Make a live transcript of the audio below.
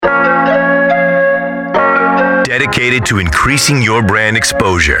dedicated to increasing your brand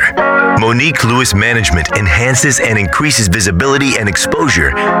exposure. Monique Lewis Management enhances and increases visibility and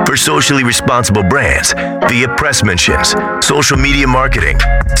exposure for socially responsible brands via press mentions, social media marketing,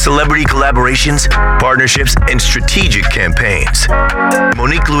 celebrity collaborations, partnerships, and strategic campaigns.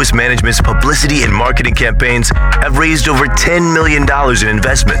 Monique Lewis Management's publicity and marketing campaigns have raised over $10 million in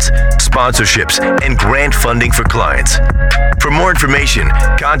investments, sponsorships, and grant funding for clients. For more information,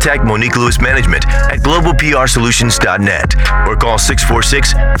 contact Monique Lewis Management at globalprsolutions.net or call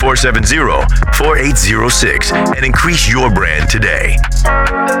 646-470-4806 and increase your brand today.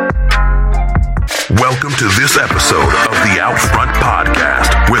 Welcome to this episode of the Outfront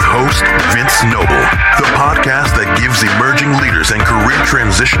Podcast with host Vince Noble, the podcast that gives emerging leaders and career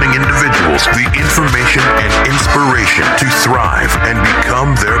transitioning individuals the information and inspiration to thrive and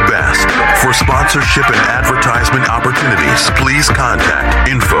become their best. For sponsorship and advertisement opportunities, please contact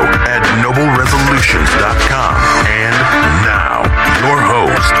info@nobleresolutions.com. And now, your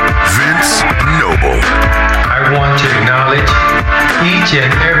host, Vince Noble. I want to acknowledge each and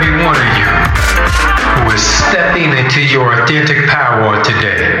every one of you who is stepping into your authentic power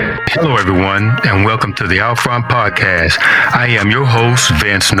today. Hello, everyone, and welcome to the Outfront Podcast. I am your host,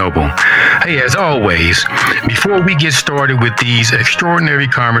 Vince Noble. Hey, as always, before we get started with these extraordinary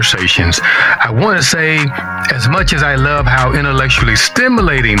conversations, I want to say, as much as I love how intellectually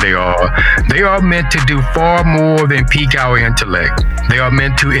stimulating they are meant to do far more than pique our intellect. They are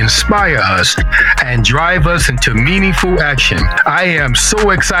meant to inspire us and drive us into meaningful action. I am so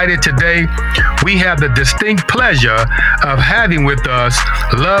excited today. We have the distinct pleasure of having with us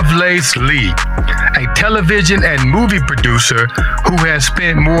Lovelace Lee, a television and movie producer who has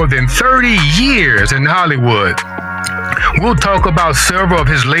spent more than 30 years in Hollywood. We'll talk about several of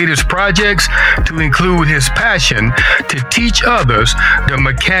his latest projects, to include his passion to teach others the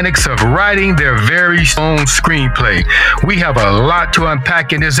mechanics of writing their very own screenplay. We have a lot to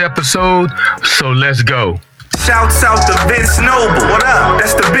unpack in this episode, so let's go. Shouts out to Vince Noble. What up?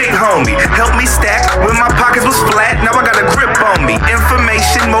 That's the big homie. Help me stack when my pockets was flat. Now I got a grip on me.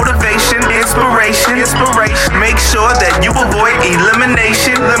 Information, motivation, inspiration. Make sure that you avoid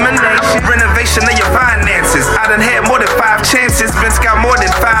elimination. Renovation of your finances. I done had more than 5 chances. Vince got more than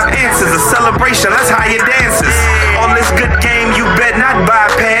 5 answers. A celebration. Let's hire dancers. All this good game you bet not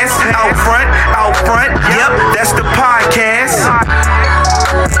bypass. Out front. Yep, that's the podcast.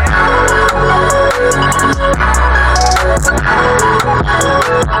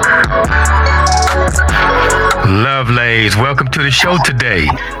 Lovelace, welcome to the show today.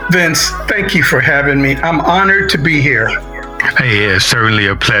 Vince, thank you for having me. I'm honored to be here. Hey, it's certainly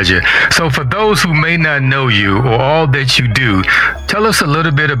a pleasure. So for those who may not know you or all that you do, tell us a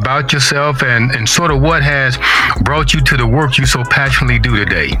little bit about yourself and sort of what has brought you to the work you so passionately do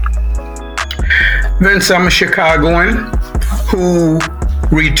today. Vince, I'm a Chicagoan who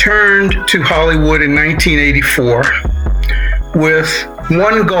returned to Hollywood in 1984 with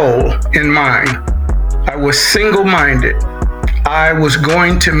one goal in mind. I was single-minded. I was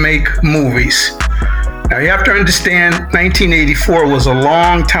going to make movies. Now you have to understand, 1984 was a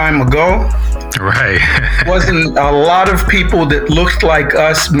long time ago. Right. Wasn't a lot of people that looked like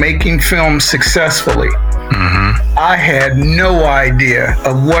us making films successfully. Mm-hmm. I had no idea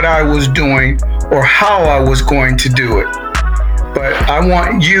of what I was doing or how I was going to do it. But I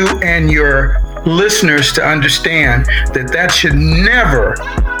want you and your listeners to understand that should never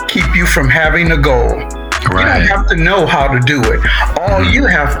keep you from having a goal. Right. You don't have to know how to do it. All you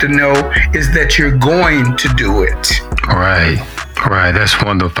have to know is that you're going to do it. Right. That's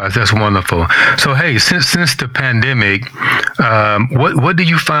wonderful. So, hey, since the pandemic, what do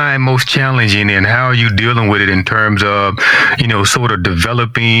you find most challenging, and how are you dealing with it in terms of, sort of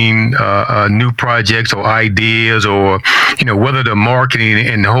developing new projects or ideas, or, whether the marketing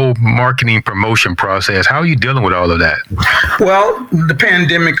and the whole marketing promotion process? How are you dealing with all of that? Well, the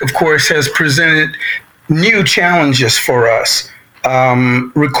pandemic, of course, has presented new challenges for us,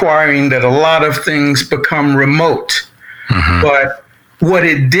 requiring that a lot of things become remote. Mm-hmm. But what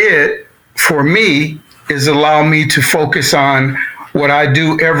it did for me is allow me to focus on what I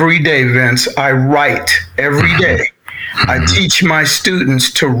do every day, Vince. I write every day. Mm-hmm. I teach my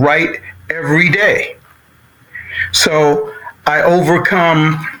students to write every day. So I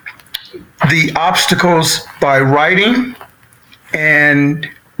overcome the obstacles by writing and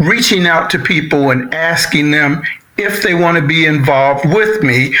reaching out to people and asking them if they want to be involved with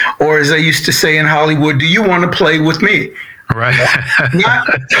me, or as I used to say in Hollywood, do you want to play with me? Right. Not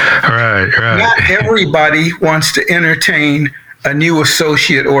everybody wants to entertain a new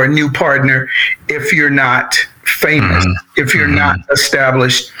associate or a new partner if you're not famous if you're not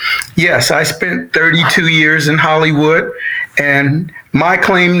established. Yes, I spent 32 years in Hollywood, and my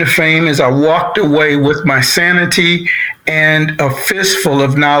claim to fame is I walked away with my sanity and a fistful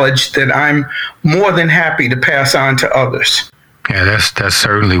of knowledge that I'm more than happy to pass on to others. Yeah, that's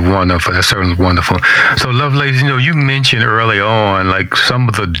certainly wonderful. That's certainly wonderful. So, Lovelace, you mentioned early on, like some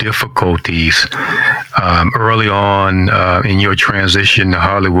of the difficulties early on in your transition to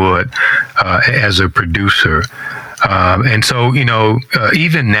Hollywood as a producer. And so,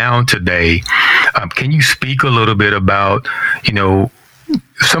 even now today, can you speak a little bit about,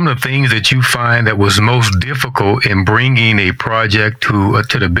 some of the things that you find that was most difficult in bringing a project to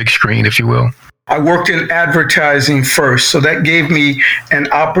the big screen, if you will? I worked in advertising first, so that gave me an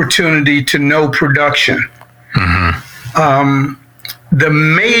opportunity to know production. The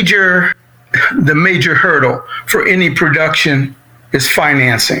major hurdle for any production is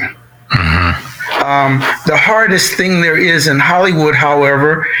financing. The hardest thing there is in Hollywood,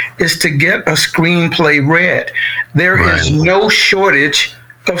 however, is to get a screenplay read. There is no shortage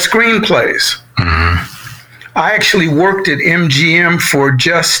of screenplays. I actually worked at MGM for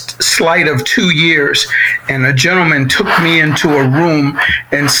just slight of 2 years, and a gentleman took me into a room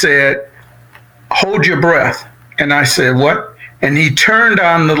and said, "Hold your breath." And I said, "What?" And he turned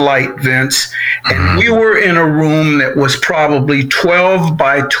on the light, Vince, and we were in a room that was probably 12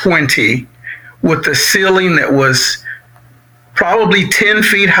 by 20 with a ceiling that was probably 10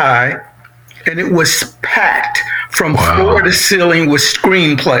 feet high, and it was packed from floor to ceiling with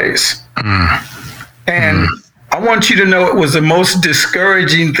screenplays. And I want you to know it was the most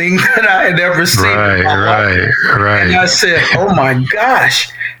discouraging thing that I had ever seen. Right. And I said, "Oh my gosh."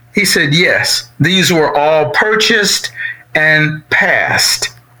 He said, "Yes, these were all purchased and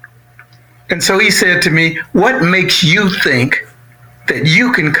passed." And so he said to me, "What makes you think that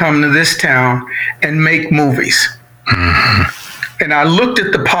you can come to this town and make movies?" And I looked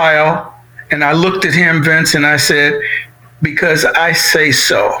at the pile and I looked at him, Vince, and I said, "Because I say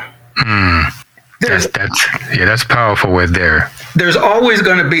so." That's powerful right there. There's always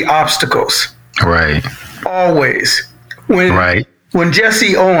going to be obstacles. Right. Always. When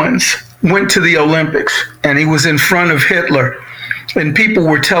Jesse Owens went to the Olympics and he was in front of Hitler and people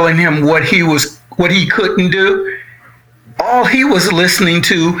were telling him what he couldn't do, all he was listening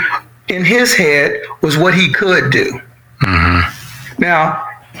to in his head was what he could do. Now,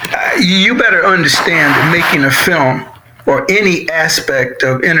 you better understand that making a film or any aspect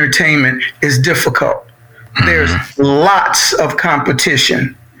of entertainment is difficult. There's lots of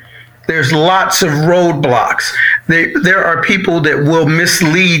competition. There's lots of roadblocks. There are people that will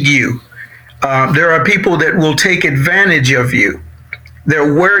mislead you. There are people that will take advantage of you.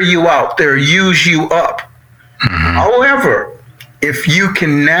 They'll wear you out. They'll use you up. However, if you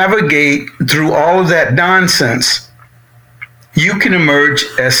can navigate through all of that nonsense, you can emerge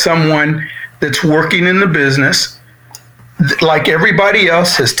as someone that's working in the business, like everybody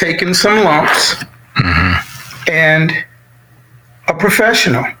else, has taken some lumps, and a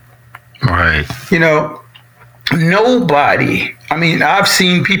professional. Right. Nobody, I've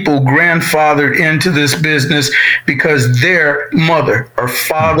seen people grandfathered into this business because their mother or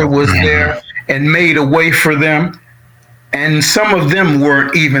father was there and made a way for them, and some of them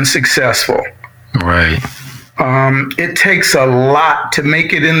weren't even successful. Right. It takes a lot to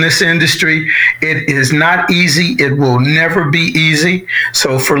make it in this industry. It is not easy. It will never be easy.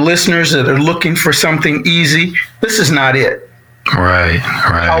 So for listeners that are looking for something easy, this is not it. Right.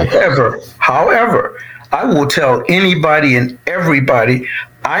 However, I will tell anybody and everybody,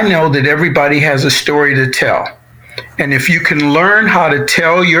 I know that everybody has a story to tell. And if you can learn how to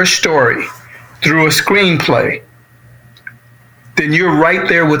tell your story through a screenplay, then you're right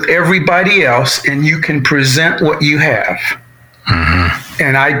there with everybody else and you can present what you have.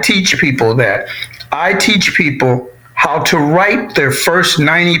 And I teach people that. I teach people how to write their first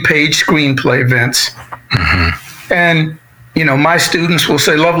 90-page screenplay, Vince. And, my students will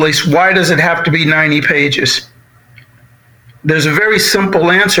say, "Lovelace, why does it have to be 90 pages? There's a very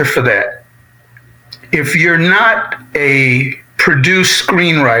simple answer for that. If you're not a produced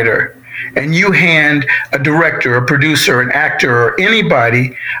screenwriter and you hand a director, a producer, an actor, or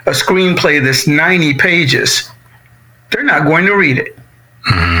anybody a screenplay that's 90 pages, they're not going to read it.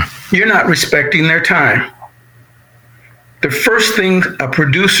 You're not respecting their time. The first thing a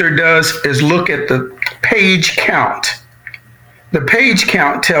producer does is look at the page count. The page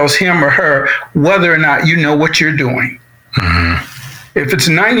count tells him or her whether or not you know what you're doing. If it's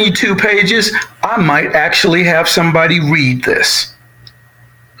 92 pages, I might actually have somebody read this.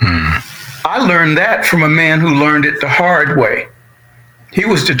 I learned that from a man who learned it the hard way. He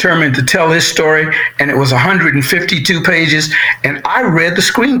was determined to tell his story, and it was 152 pages, and I read the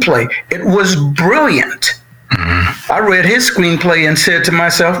screenplay. It was brilliant. I read his screenplay and said to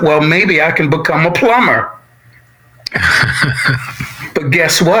myself, well, maybe I can become a plumber. But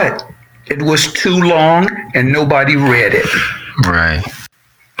guess what? It was too long, and nobody read it. Right.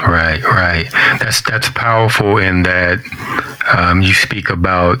 That's powerful in that you speak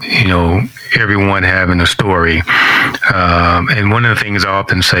about, everyone having a story. And one of the things I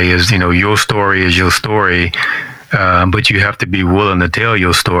often say is, your story is your story, but you have to be willing to tell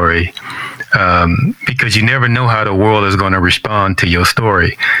your story because you never know how the world is going to respond to your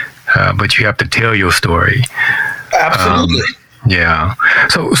story, but you have to tell your story. Absolutely. Yeah.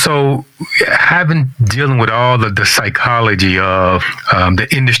 So dealing with all the psychology of the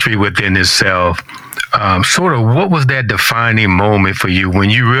industry within itself, sort of what was that defining moment for you when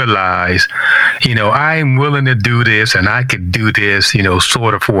you realized, I'm willing to do this and I could do this,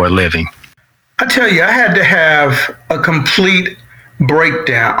 sort of for a living? I tell you, I had to have a complete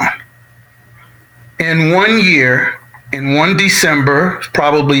breakdown. In 1 year, in one December,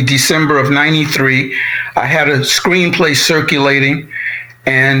 probably December of '93, I had a screenplay circulating,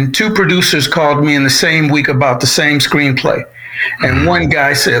 and 2 producers called me in the same week about the same screenplay. And one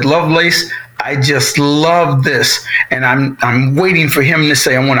guy said, Lovelace, I just love this. And I'm waiting for him to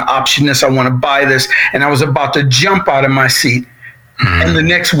say, I want to option this, I want to buy this. And I was about to jump out of my seat. And the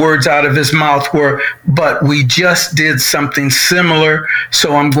next words out of his mouth were, but we just did something similar,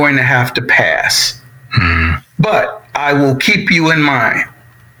 so I'm going to have to pass. But I will keep you in mind.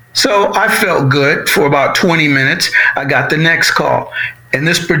 So I felt good for about 20 minutes. I got the next call, and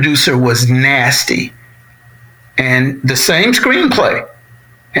this producer was nasty. And the same screenplay.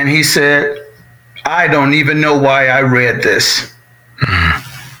 And he said, I don't even know why I read this.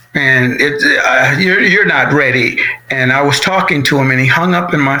 And you're not ready. And I was talking to him, and he hung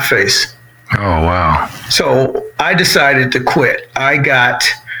up in my face. Oh, wow. So I decided to quit. I got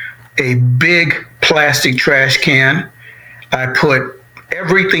a big plastic trash can. I put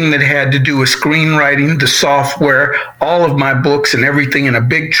everything that had to do with screenwriting, the software, all of my books and everything in a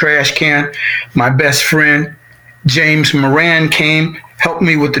big trash can. My best friend, James Moran, came, helped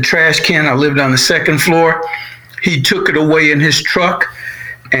me with the trash can. I lived on the 2nd floor. He took it away in his truck.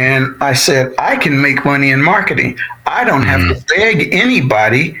 And I said, I can make money in marketing. I don't have to beg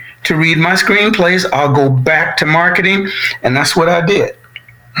anybody to read my screenplays. I'll go back to marketing. And that's what I did.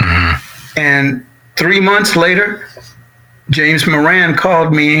 And 3 months later, James Moran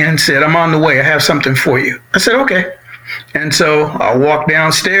called me and said, I'm on the way. I have something for you. I said, okay. And so I walk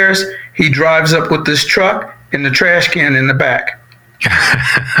downstairs. He drives up with this truck and the trash can in the back.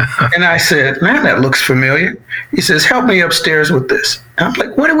 And I said, man, that looks familiar. He says, help me upstairs with this. And I'm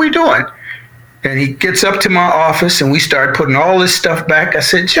like, what are we doing? And he gets up to my office and we start putting all this stuff back. I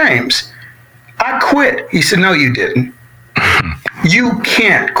said, James, I quit. He said, no, you didn't. You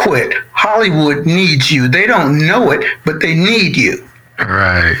can't quit. Hollywood needs you. They don't know it, but they need you.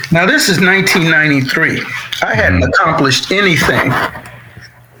 Right. Now, this is 1993. I hadn't accomplished anything,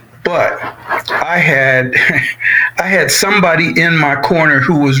 but I had somebody in my corner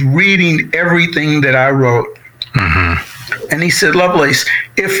who was reading everything that I wrote. And he said, Lovelace,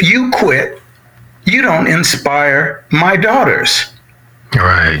 if you quit, you don't inspire my daughters.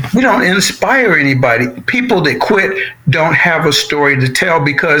 Right. You don't inspire anybody. People that quit don't have a story to tell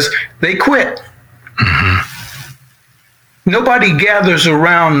because they quit. Nobody gathers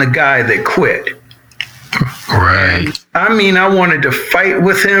around the guy that quit. Right. I mean, I wanted to fight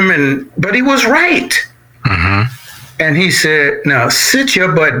with him, but he was right. And he said, now sit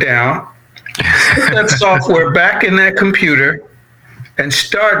your butt down, put that software back in that computer, and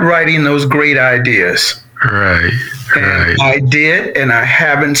start writing those great ideas. Right. And I did, and I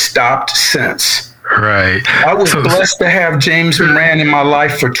haven't stopped since. Right. I was blessed to have James Moran in my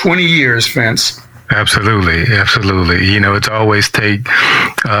life for 20 years, Vince. Absolutely. It's always take,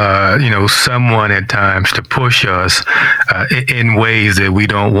 someone at times to push us in ways that we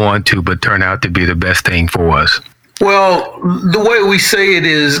don't want to, but turn out to be the best thing for us. Well, the way we say it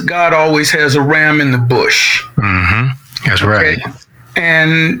is God always has a ram in the bush. That's right. Okay?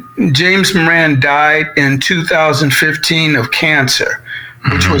 And James Moran died in 2015 of cancer,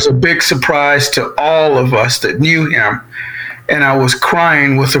 which was a big surprise to all of us that knew him. And I was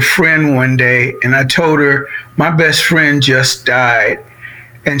crying with a friend one day, and I told her, my best friend just died.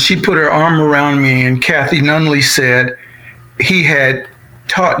 And she put her arm around me, and Kathy Nunley said, he had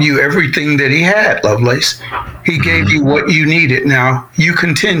taught you everything that he had, Lovelace. He gave you what you needed. Now, you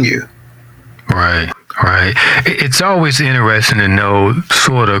continue. Right. Right. It's always interesting to know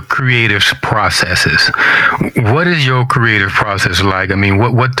sort of creative processes. What is your creative process like? I mean,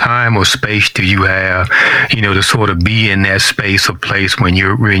 what time or space do you have, to sort of be in that space or place when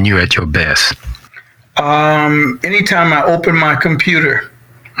you're at your best? Anytime I open my computer,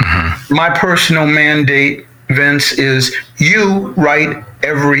 my personal mandate, Vince, is you write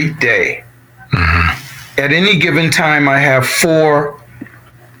every day. At any given time, I have 4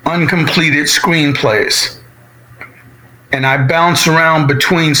 uncompleted screenplays, and I bounce around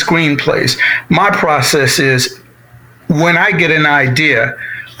between screenplays. My process is, when I get an idea,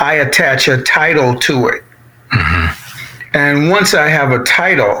 I attach a title to it. And once I have a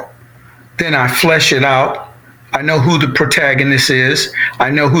title, then I flesh it out. I know who the protagonist is. I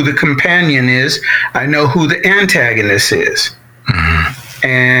know who the companion is. I know who the antagonist is.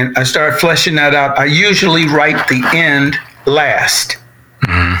 And I start fleshing that out. I usually write the end last.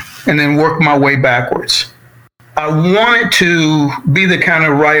 And then work my way backwards. I wanted to be the kind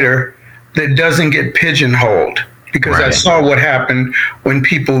of writer that doesn't get pigeonholed, because I saw what happened when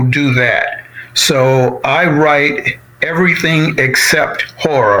people do that. So I write everything except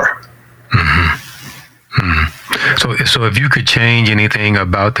horror. So if you could change anything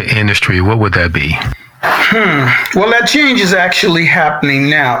about the industry, what would that be? Well, that change is actually happening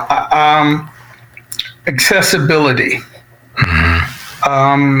now. Accessibility.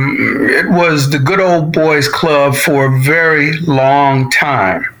 It was the good old boys club for a very long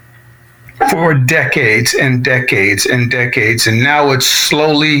time, for decades and decades and decades, and now it's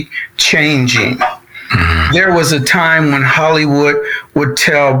slowly changing. There was a time when Hollywood would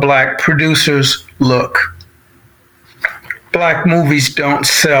tell black producers, look, black movies don't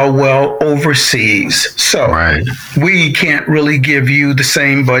sell well overseas, so we can't really give you the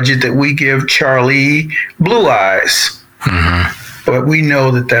same budget that we give Charlie Blue Eyes. But we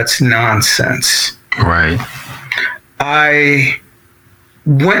know that that's nonsense. Right. I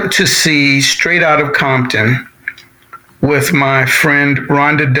went to see Straight Outta Compton with my friend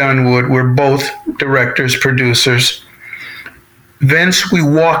Rhonda Dunwood. We're both directors, producers. Vince, we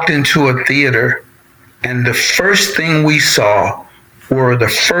walked into a theater, and the first thing we saw were the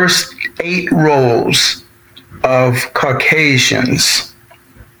first 8 rows of Caucasians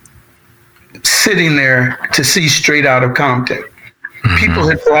sitting there to see Straight Outta Compton. People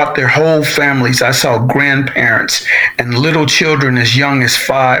had brought their whole families. I saw grandparents and little children as young as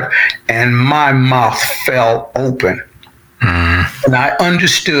 5, and my mouth fell open. And I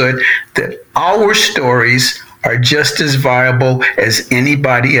understood that our stories are just as viable as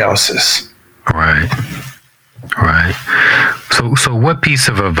anybody else's. Right. So what piece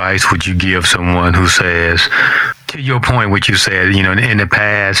of advice would you give someone who says, to your point, what you said, in the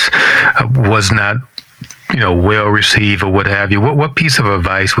past was not well received or what have you? What piece of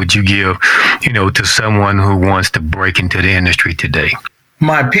advice would you give, to someone who wants to break into the industry today?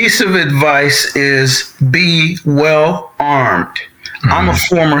 My piece of advice is be well armed. I'm a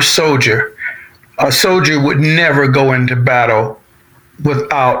former soldier. A soldier would never go into battle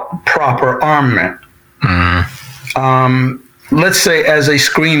without proper armament. Let's say, as a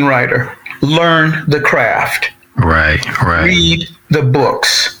screenwriter, learn the craft. Right. Read the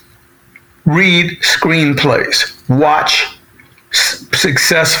books. Read screenplays, watch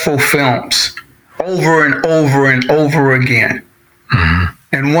successful films over and over and over again.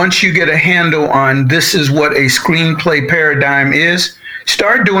 And once you get a handle on this is what a screenplay paradigm is,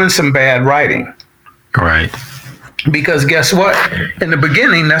 start doing some bad writing. Right. Because guess what? In the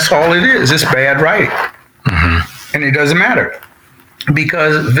beginning, that's all it is. It's bad writing. And it doesn't matter.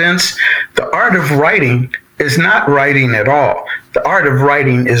 Because, Vince, the art of writing is not writing at all. The art of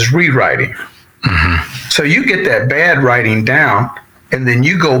writing is rewriting. So you get that bad writing down, and then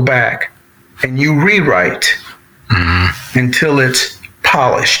you go back and you rewrite until it's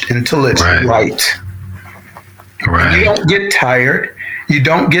polished, until it's right. You don't get tired. You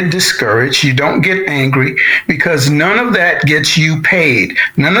don't get discouraged. You don't get angry, because none of that gets you paid.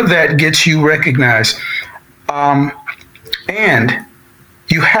 None of that gets you recognized. And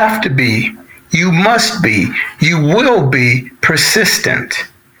you have to be, you must be, you will be persistent,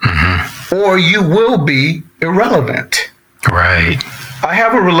 or you will be irrelevant. Right. I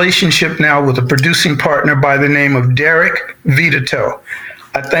have a relationship now with a producing partner by the name of Derek Vitito.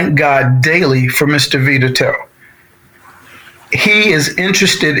 I thank God daily for Mr. Vitito. He is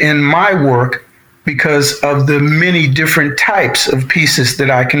interested in my work because of the many different types of pieces that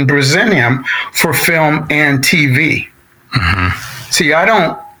I can present him for film and TV. See, I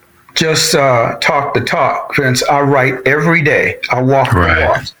don't just talk the talk, Vince. I write every day. I walk the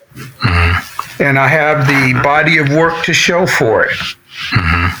walk. And I have the body of work to show for it.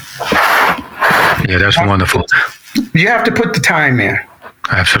 Yeah, that's wonderful. You have to put the time in.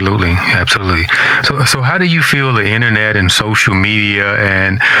 Absolutely. So how do you feel the internet and social media,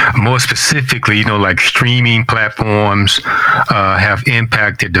 and more specifically, like streaming platforms, have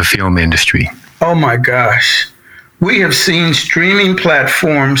impacted the film industry? Oh my gosh. We have seen streaming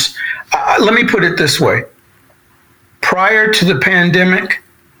platforms. Let me put it this way. Prior to the pandemic,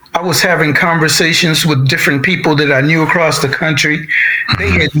 I was having conversations with different people that I knew across the country.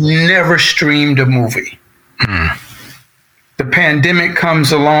 They had never streamed a movie. The pandemic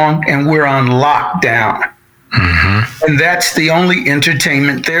comes along and we're on lockdown. And that's the only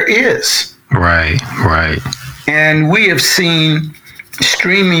entertainment there is. Right. And we have seen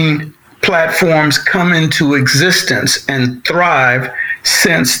streaming platforms come into existence and thrive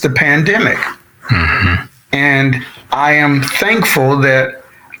since the pandemic. And I am thankful that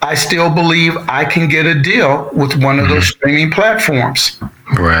I still believe I can get a deal with one of those streaming platforms.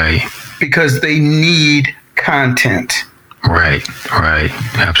 Right. Because they need content. Right.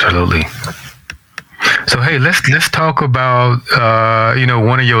 Absolutely. So, hey, let's talk about,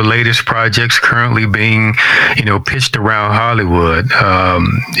 one of your latest projects currently being, pitched around Hollywood.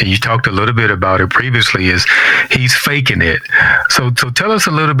 You talked a little bit about it previously, is He's Faking It. So tell us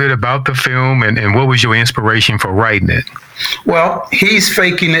a little bit about the film and what was your inspiration for writing it? Well, He's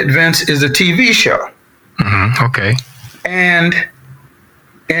Faking It, Vince, is a TV show. Okay. And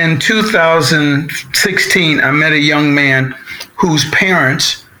in 2016, I met a young man whose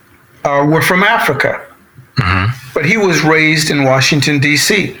parents were from Africa, but he was raised in Washington,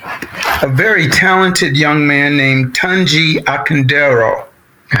 D.C. A very talented young man named Tunji Akindero.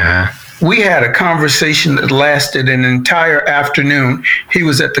 We had a conversation that lasted an entire afternoon. He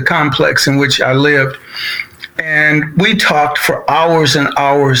was at the complex in which I lived, and we talked for hours and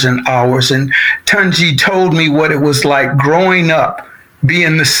hours and hours. And Tunji told me what it was like growing up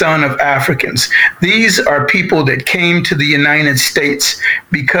being the son of Africans. These are people that came to the United States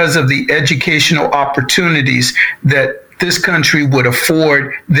because of the educational opportunities that this country would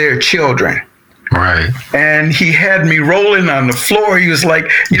afford their children. Right. And he had me rolling on the floor. He was like,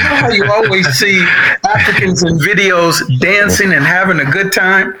 you know how you always see Africans in videos dancing and having a good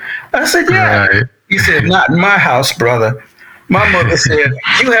time? I said, yeah. Right. He said, not in my house, brother. My mother said,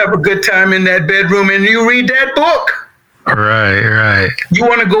 you have a good time in that bedroom and you read that book. Right. You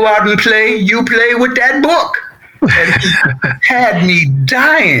want to go out and play? You play with that book. And he had me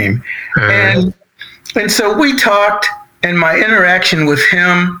dying. And so we talked, and my interaction with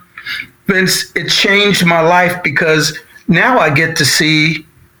him, Vince, it changed my life because now I get to see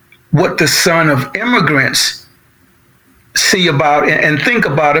what the son of immigrants see about and think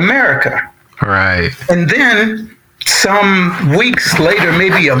about America. Right. And then some weeks later,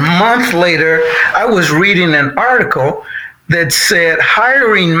 maybe a month later, I was reading an article that said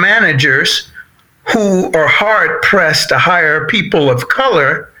hiring managers who are hard pressed to hire people of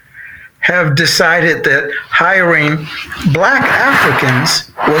color have decided that hiring Black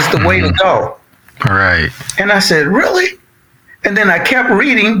Africans was the way to go. Right. And I said, really? And then I kept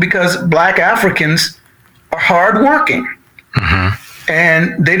reading because Black Africans are hardworking.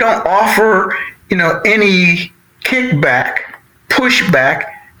 And they don't offer, any kickback, pushback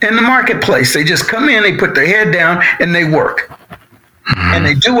in the marketplace. They just come in, they put their head down, and they work. And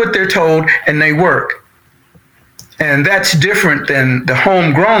they do what they're told, and they work. And that's different than the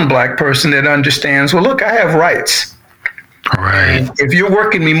homegrown Black person that understands, well, look, I have rights. Right. And if you're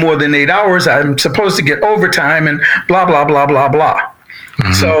working me more than 8 hours, I'm supposed to get overtime and blah, blah, blah, blah, blah.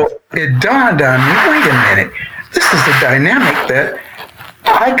 So it dawned on me, wait a minute, this is the dynamic that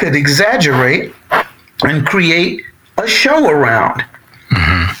I could exaggerate and create a show around.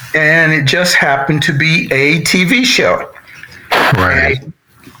 And it just happened to be a TV show. Right. And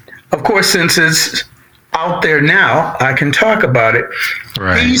of course, since it's out there now, I can talk about it.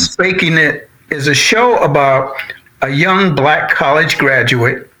 Right. He's Faking It is a show about a young Black college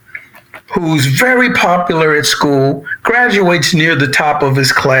graduate who's very popular at school, graduates near the top of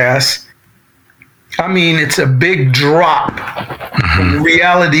his class. I mean, it's a big drop when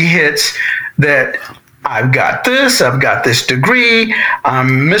reality hits that I've got this degree,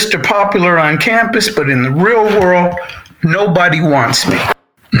 I'm Mr. Popular on campus, but in the real world, nobody wants me.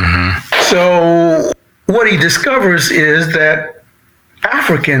 So what he discovers is that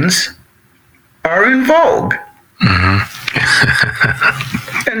Africans are in vogue.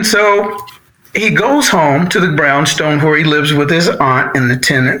 And so he goes home to the brownstone where he lives with his aunt and the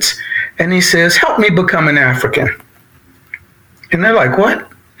tenants, and he says, help me become an African. And they're like, what?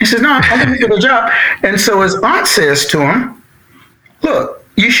 He says, no, I'm going to get a job. And so his aunt says to him, look,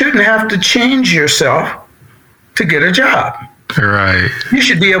 you shouldn't have to change yourself to get a job. Right. You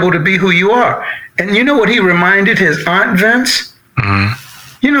should be able to be who you are. And you know what he reminded his aunt, Vince?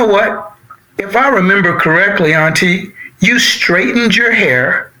 Mm-hmm. You know what? If I remember correctly, Auntie, you straightened your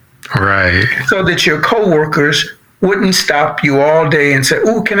hair. Right. So that your coworkers wouldn't stop you all day and say,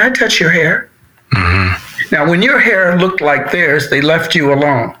 "Ooh, can I touch your hair?" Mm-hmm. Now, when your hair looked like theirs, they left you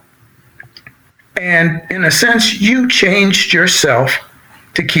alone. And in a sense, you changed yourself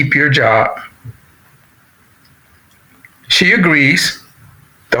to keep your job. She agrees.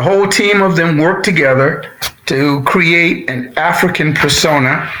 The whole team of them worked together to create an African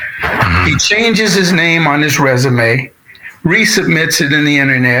persona. Mm-hmm. He changes his name on his resume, resubmits it in the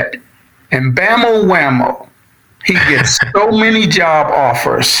internet, and bammo whammo, he gets so many job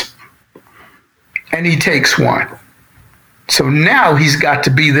offers, and he takes one. So now he's got to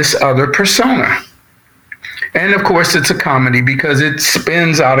be this other persona. And of course, it's a comedy because it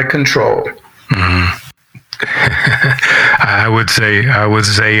spins out of control. Mm-hmm. I would say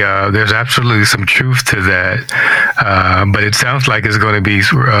there's absolutely some truth to that, but it sounds like it's going to be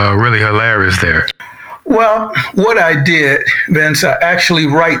really hilarious there. Well, what I did, Vince, I actually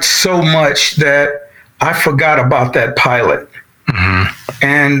write so much that I forgot about that pilot. Mm-hmm.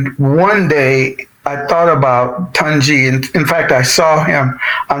 And one day I thought about Tunji. In fact, I saw him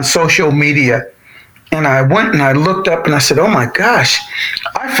on social media. And I went and I looked up and I said, "Oh my gosh,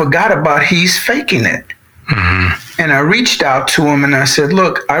 I forgot about he's faking it." Mm-hmm. And I reached out to him and I said,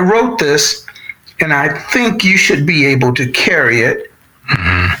 "Look, I wrote this and I think you should be able to carry it."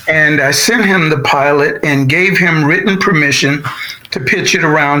 Mm-hmm. And I sent him the pilot and gave him written permission to pitch it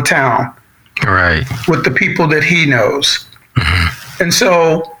around town. Right. With the people that he knows. Mm-hmm. And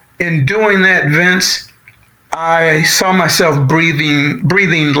so in doing that, Vince, I saw myself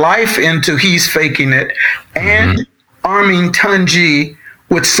breathing life into He's Faking It and mm-hmm. arming Tunji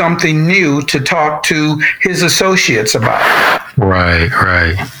with something new to talk to his associates about. Right.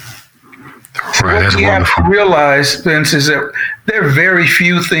 So right. What we have to realize, Vince, is that there are very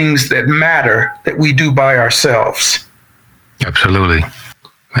few things that matter that we do by ourselves. Absolutely.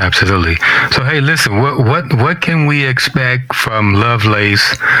 So, hey, listen, what can we expect from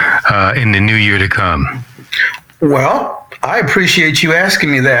Lovelace in the new year to come? Well, I appreciate you asking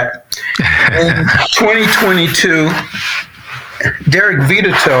me that. In 2022, Derek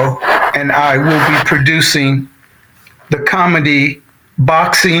Vitito and I will be producing the comedy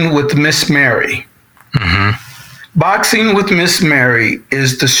Boxing with Miss Mary. Mm-hmm. Boxing with Miss Mary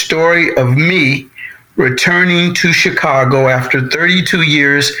is the story of me returning to Chicago after 32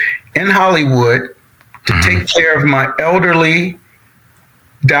 years in Hollywood to mm-hmm. take care of my elderly,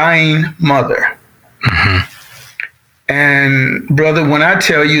 dying mother. Mm-hmm. And brother, when I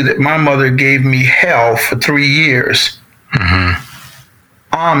tell you that my mother gave me hell for 3 years,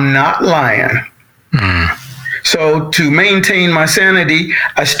 mm-hmm. I'm not lying. Mm. So to maintain my sanity,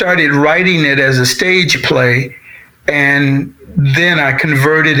 I started writing it as a stage play, and then I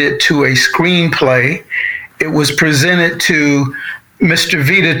converted it to a screenplay. It was presented to Mr.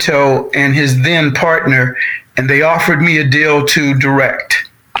 Vitito and his then partner, and they offered me a deal to direct.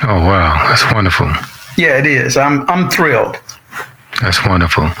 Oh, wow. That's wonderful. Yeah, it is. I'm thrilled. That's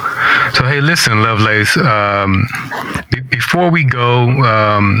wonderful. So, hey, listen, Lovelace, before we go,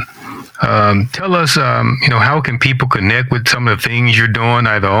 tell us, how can people connect with some of the things you're doing,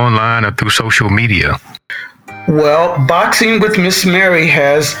 either online or through social media? Well, Boxing with Miss Mary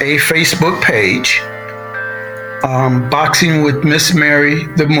has a Facebook page, Boxing with Miss Mary,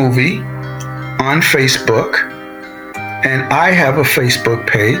 the movie, on Facebook. And I have a Facebook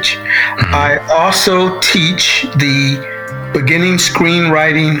page. Mm-hmm. I also teach the Beginning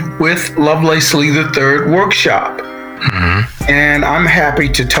Screenwriting with Lovelace Lee III workshop. Mm-hmm. And I'm happy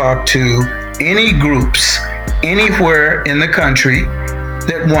to talk to any groups anywhere in the country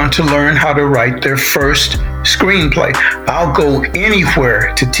that want to learn how to write their first screenplay. I'll go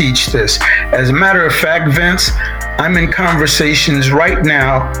anywhere to teach this. As a matter of fact, Vince, I'm in conversations right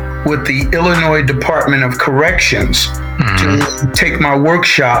now with the Illinois Department of Corrections mm-hmm. to take my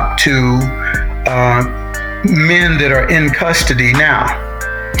workshop to men that are in custody now.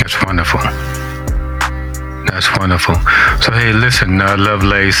 That's wonderful. That's wonderful. So, hey, listen,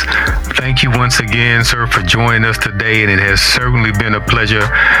 Lovelace, thank you once again, sir, for joining us today, and it has certainly been a pleasure.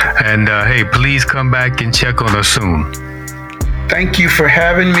 And, hey, please come back and check on us soon. Thank you for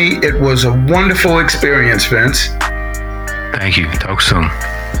having me. It was a wonderful experience, Vince. Thank you. Talk soon.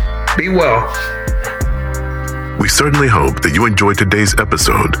 Be well. We certainly hope that you enjoyed today's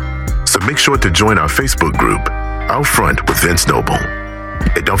episode. So make sure to join our Facebook group, Out Front with Vince Noble.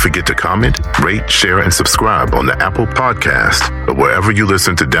 And don't forget to comment, rate, share, and subscribe on the Apple Podcast or wherever you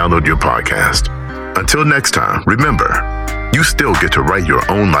listen to download your podcast. Until next time, remember, you still get to write your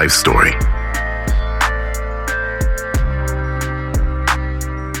own life story.